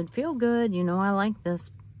 do good, feel good. You know I like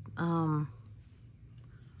this.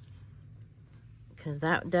 Because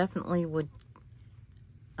that definitely would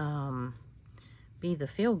be the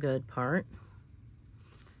feel good part.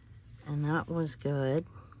 And that was good.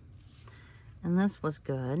 And this was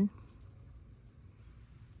good.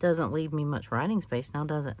 Doesn't leave me much writing space now,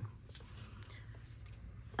 does it?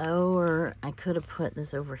 Oh, or I could have put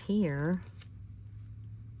this over here.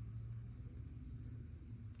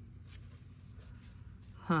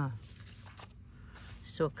 Huh.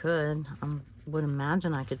 Still could. Would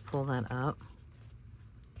imagine I could pull that up.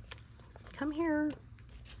 Come here.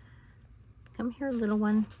 Come here, little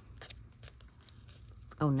one.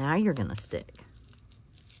 Oh, now you're gonna stick.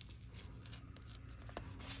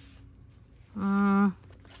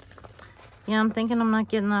 Yeah, I'm thinking I'm not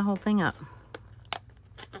getting that whole thing up.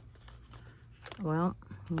 Well,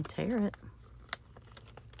 you tear it.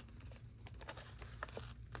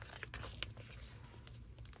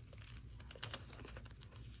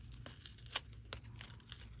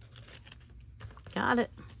 Got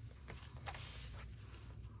it.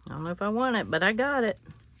 I don't know if I want it, but I got it.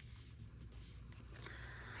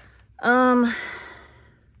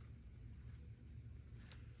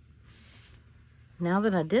 Now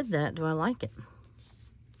that I did that, do I like it?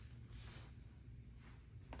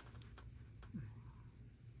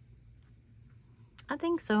 I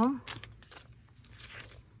think so.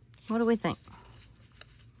 What do we think?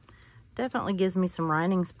 Definitely gives me some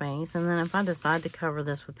writing space. And then if I decide to cover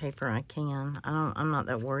this with paper, I can. I'm not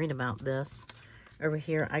that worried about this. Over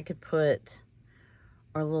here, I could put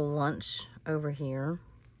our little lunch over here.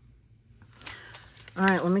 All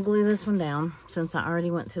right, let me glue this one down since I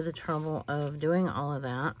already went through the trouble of doing all of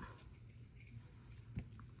that.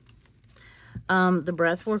 The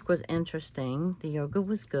breath work was interesting. The yoga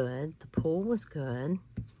was good. The pool was good.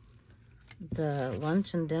 The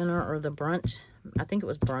lunch and dinner, or the brunch, I think it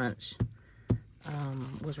was brunch,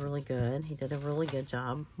 was really good. He did a really good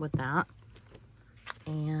job with that.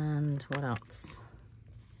 And what else?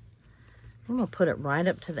 I'm going to put it right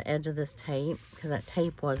up to the edge of this tape because that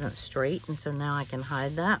tape wasn't straight, and so now I can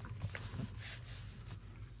hide that.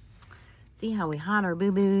 See how we hide our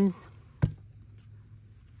boo-boos?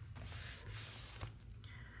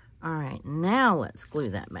 All right, now let's glue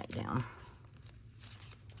that back down.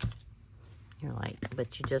 You're like,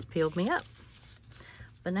 but you just peeled me up.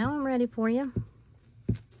 But now I'm ready for you.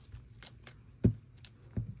 Here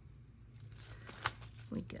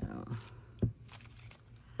we go.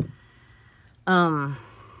 Yeah,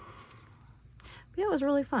 it was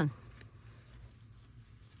really fun.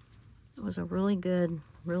 It was a really good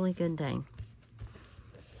day.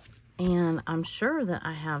 And I'm sure that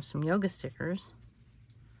I have some yoga stickers.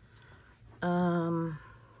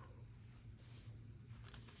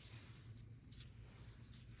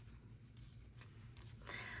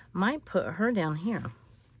 Might put her down here. I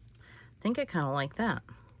think I kind of like that.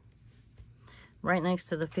 Right next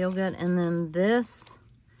to the feel good. And then this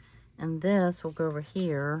and this will go over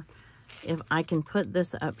here. if I can put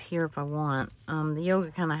this up here if I want. The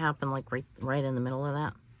yoga kind of happened like right in the middle of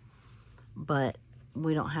that. But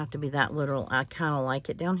we don't have to be that literal. I kind of like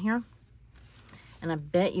it down here. And I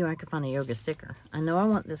bet you I could find a yoga sticker. I know I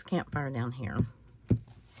want this campfire down here.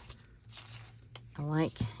 I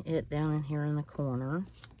like it down in here in the corner.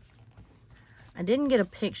 I didn't get a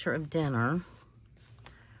picture of dinner,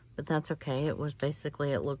 but that's okay. It was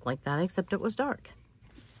basically, it looked like that, except it was dark.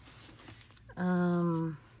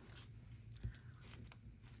 Ooh,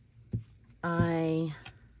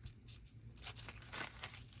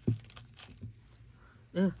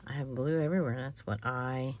 I have glue everywhere. That's what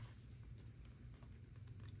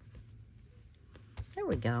there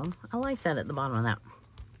we go. I like that at the bottom of that.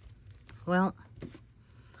 Well,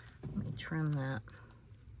 let me trim that.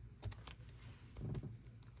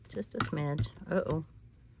 Just a smidge. Uh-oh.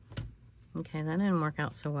 Okay, that didn't work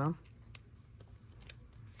out so well.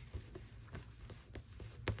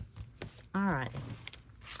 All right.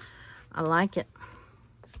 I like it.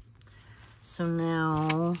 So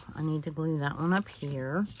now I need to glue that one up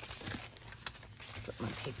here. Put my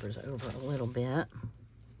papers over a little bit.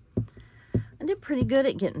 I did pretty good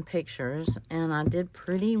at getting pictures, and I did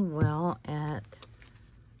pretty well at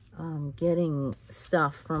getting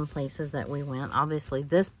stuff from places that we went. Obviously,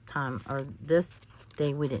 this time, or this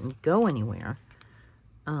day, we didn't go anywhere.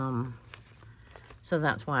 So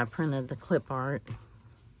that's why I printed the clip art.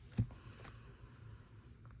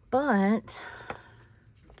 But,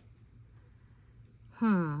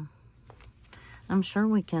 I'm sure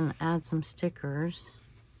we can add some stickers.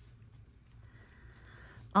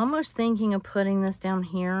 Almost thinking of putting this down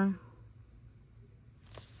here.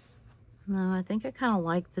 No, I think I kind of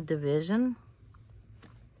like the division.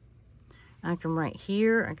 I can write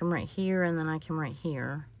here, I can write here, and then I can write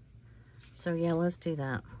here. So yeah, let's do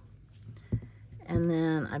that. And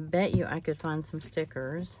then I bet you I could find some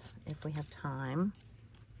stickers if we have time.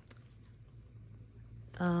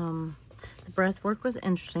 The breath work was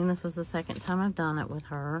interesting. This was the second time I've done it with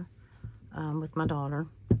her, with my daughter.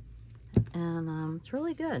 And it's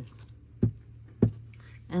really good.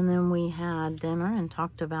 And then we had dinner and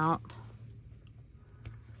talked about,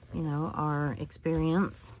 you know, our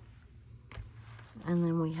experience. And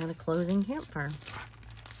then we had a closing campfire.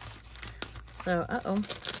 So, uh-oh.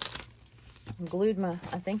 Glued my,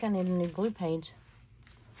 I think I need a new glue page.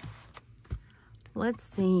 Let's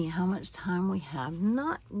see how much time we have.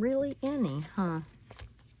 Not really any, huh?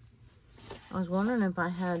 I was wondering if I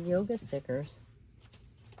had yoga stickers.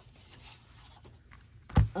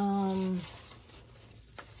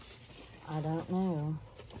 I don't know.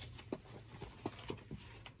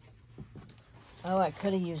 Oh, I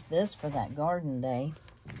could have used this for that garden day,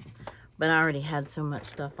 but I already had so much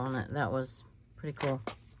stuff on it. That was pretty cool.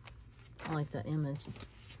 I like that image.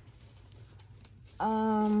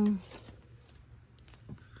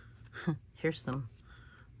 Here's some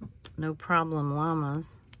no problem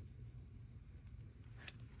llamas.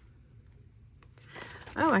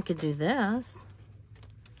 Oh, I could do this.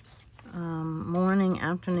 Morning,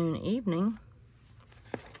 afternoon, evening,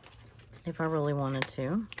 if I really wanted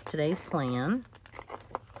to. Today's plan.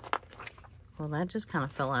 Well, that just kind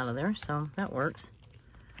of fell out of there, so that works.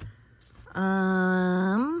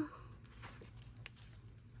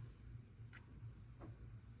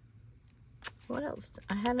 What else?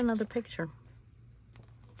 I had another picture.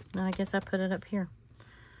 No, I guess I put it up here.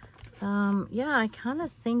 Yeah, I kind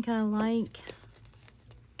of think I like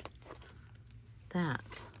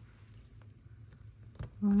that.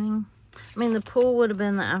 Morning. I mean, the pool would have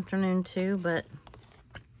been the afternoon too, but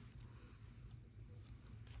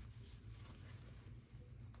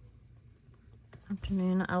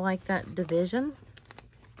afternoon, I like that division.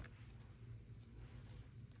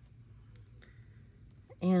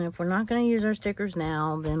 And if we're not going to use our stickers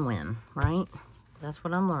now, then when, right? That's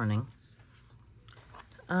what I'm learning.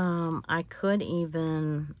 I could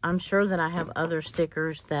even, I'm sure that I have other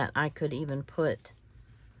stickers that I could even put.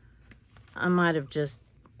 I might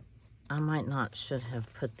not should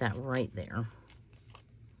have put that right there.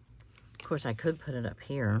 Of course, I could put it up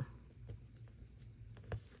here.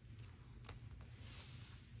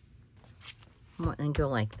 And go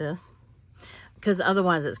like this. Because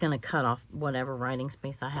otherwise it's going to cut off whatever writing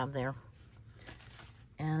space I have there.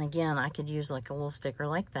 And again, I could use like a little sticker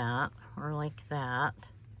like that. Or like that.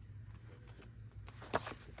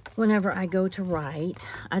 Whenever I go to write,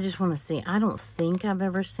 I just want to see. I don't think I've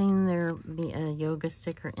ever seen there be a yoga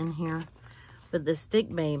sticker in here. But the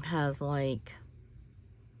Stick Babe has like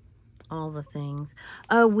all the things.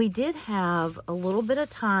 Oh, we did have a little bit of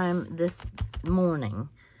time this morning.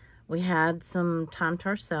 We had some time to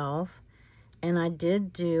ourselves. And I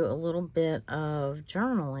did do a little bit of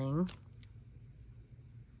journaling.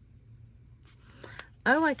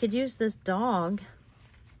 Oh, I could use this dog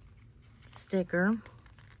sticker.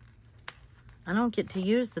 I don't get to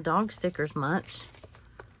use the dog stickers much.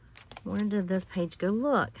 Where did this page go?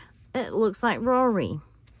 Look, it looks like Rory.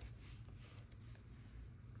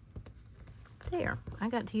 There, I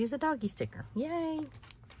got to use a doggy sticker. Yay!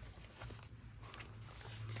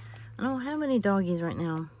 I don't have any doggies right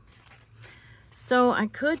now. So I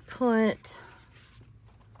could put,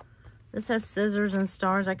 this has scissors and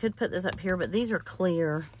stars. I could put this up here, but these are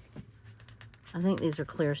clear. I think these are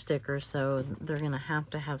clear stickers, so they're gonna have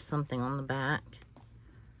to have something on the back.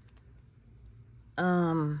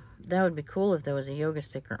 That would be cool if there was a yoga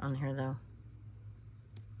sticker on here, though.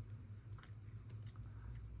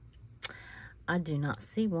 I do not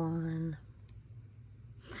see one.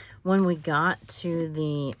 When we got to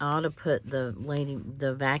the, I ought to put the lady,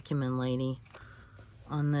 the vacuuming lady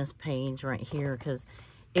on this page right here, because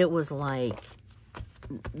it was like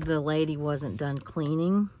the lady wasn't done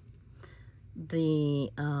cleaning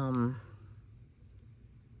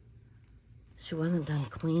she wasn't done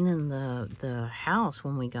cleaning the house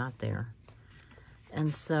when we got there.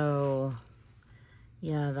 And so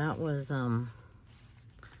yeah, that was not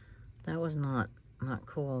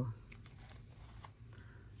cool.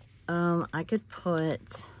 I could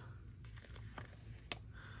put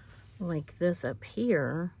like this up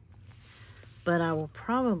here, but I will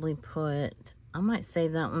probably put, I might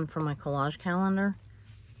save that one for my collage calendar.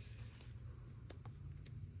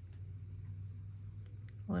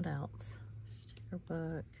 What else? Sticker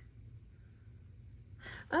book.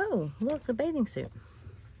 Oh, look, the bathing suit.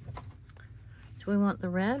 Do we want the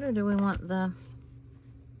red or do we want the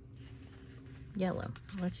yellow?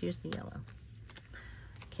 Let's use the yellow.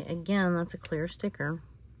 Okay, again, that's a clear sticker.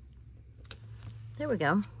 There we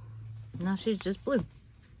go. Now she's just blue.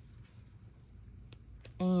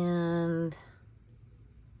 And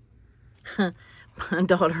my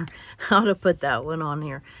daughter, how to put that one on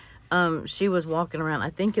here. She was walking around, I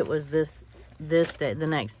think it was this day, the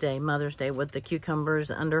next day, Mother's Day, with the cucumbers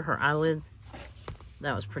under her eyelids.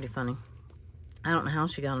 That was pretty funny. I don't know how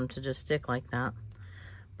she got them to just stick like that,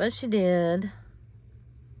 but she did.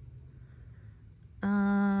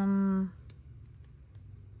 I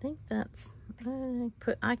think that's,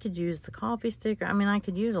 I could use the coffee sticker. I mean, I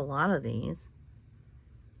could use a lot of these.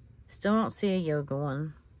 Still don't see a yoga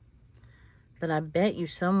one, but I bet you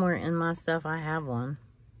somewhere in my stuff I have one.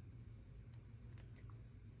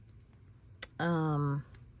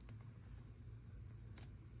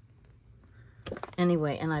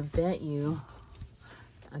 Anyway, and I bet you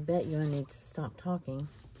I need to stop talking.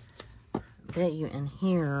 I bet you in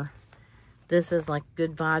here, this is like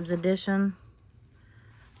Good Vibes edition.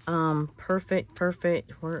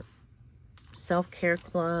 Perfect work, self-care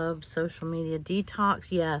club, social media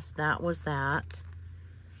detox. Yes, that was that.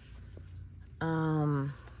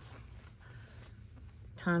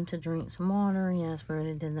 Time to drink some water. Yes, we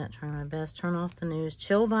already did that. Try my best. Turn off the news.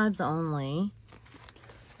 Chill vibes only.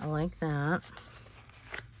 I like that.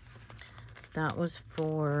 That was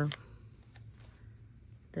for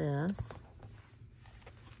this.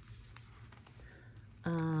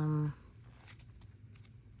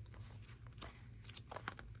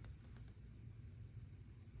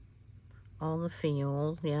 All the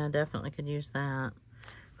feels. Yeah, I definitely could use that.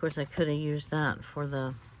 Of course, I could have used that for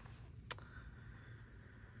the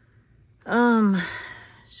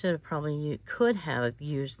could have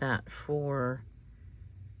used that for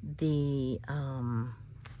the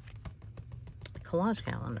collage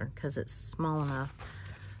calendar because it's small enough.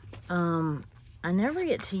 I never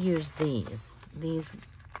get to use these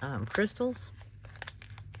crystals.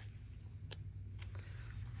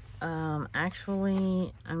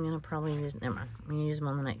 Actually, I'm gonna probably use, never mind, I'm gonna use them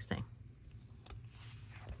on the next day.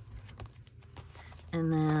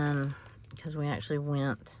 And then, because we actually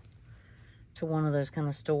went to one of those kind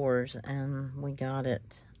of stores and we got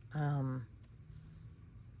it.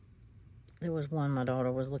 There was one my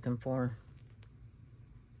daughter was looking for.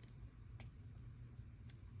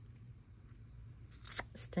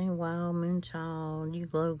 Stay wild, Moonchild, you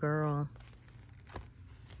glow girl.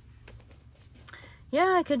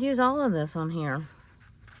 Yeah, I could use all of this on here.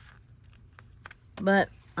 But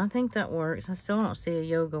I think that works. I still don't see a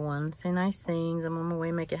yoga one. Say nice things. I'm on my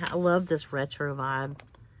way. Make it. I love this retro vibe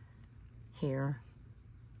here.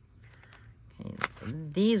 Okay,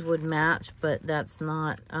 these would match, but that's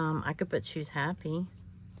not. I could put choose happy.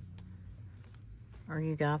 Or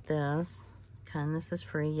you got this. Kindness is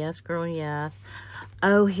free. Yes, girl. Yes.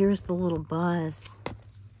 Oh, here's the little bus.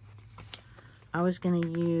 I was gonna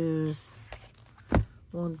use.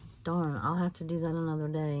 Well, Darn, I'll have to do that another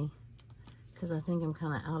day because I think I'm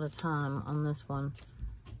kind of out of time on this one.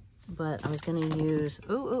 But I was going to use,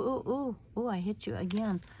 ooh, I hit you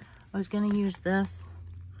again. I was going to use this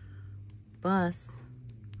bus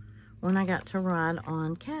when I got to ride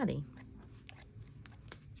on Caddy.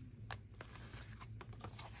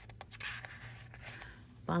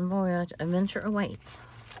 Bon voyage, adventure awaits.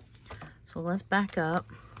 So let's back up.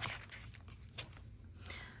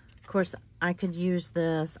 Of course, I could use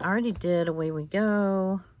this. I already did Away We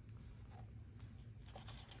Go.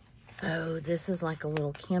 Oh, this is like a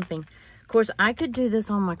little camping. Of course, I could do this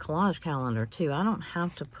on my collage calendar too. I don't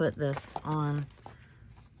have to put this on.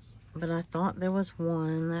 But I thought there was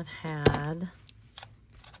one that had...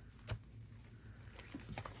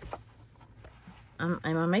 am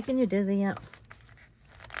I making you dizzy yet?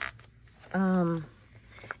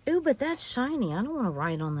 Ooh, but that's shiny. I don't want to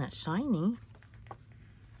write on that shiny.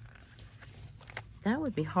 That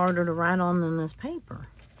would be harder to write on than this paper.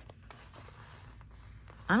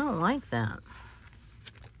 I don't like that.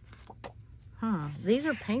 These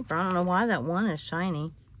are paper. I don't know why that one is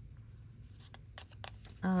shiny.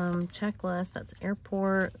 Checklist, that's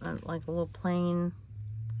airport, like a little plane.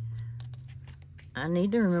 I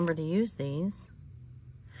need to remember to use these.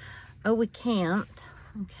 Oh, we camped.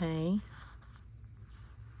 Okay.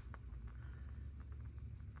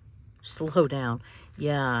 Slow down.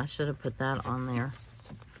 Yeah, I should have put that on there.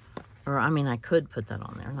 Or, I mean, I could put that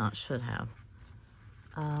on there, not should have.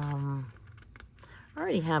 I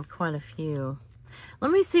already have quite a few.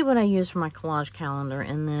 Let me see what I use for my collage calendar,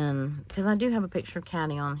 and then, because I do have a picture of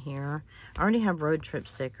Caddy on here. I already have road trip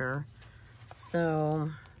sticker. So,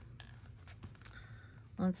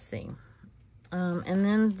 let's see. And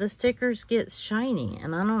then the stickers get shiny,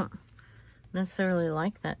 and I don't necessarily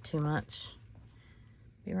like that too much.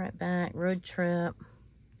 Be right back. Road trip.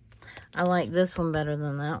 I like this one better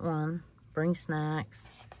than that one. Bring snacks.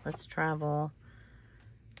 Let's travel.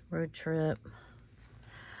 Road trip.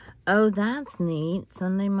 Oh, that's neat.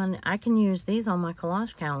 Sunday, Monday. I can use these on my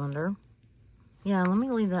collage calendar. Yeah, let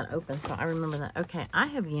me leave that open so I remember that. Okay, I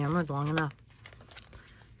have yammered long enough.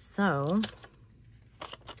 So,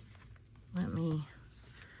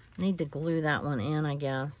 need to glue that one in, I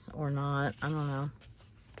guess, or not. I don't know.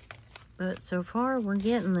 But so far, we're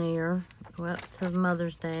getting there. Go up to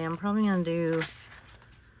Mother's Day. I'm probably going to do,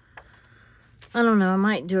 I don't know, I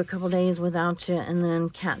might do a couple days without you and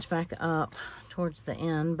then catch back up towards the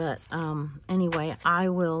end. But anyway, I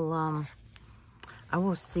will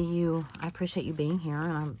see you. I appreciate you being here.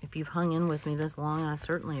 And if you've hung in with me this long, I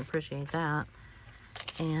certainly appreciate that.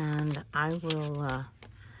 And I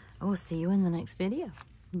will see you in the next video.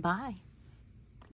 Bye.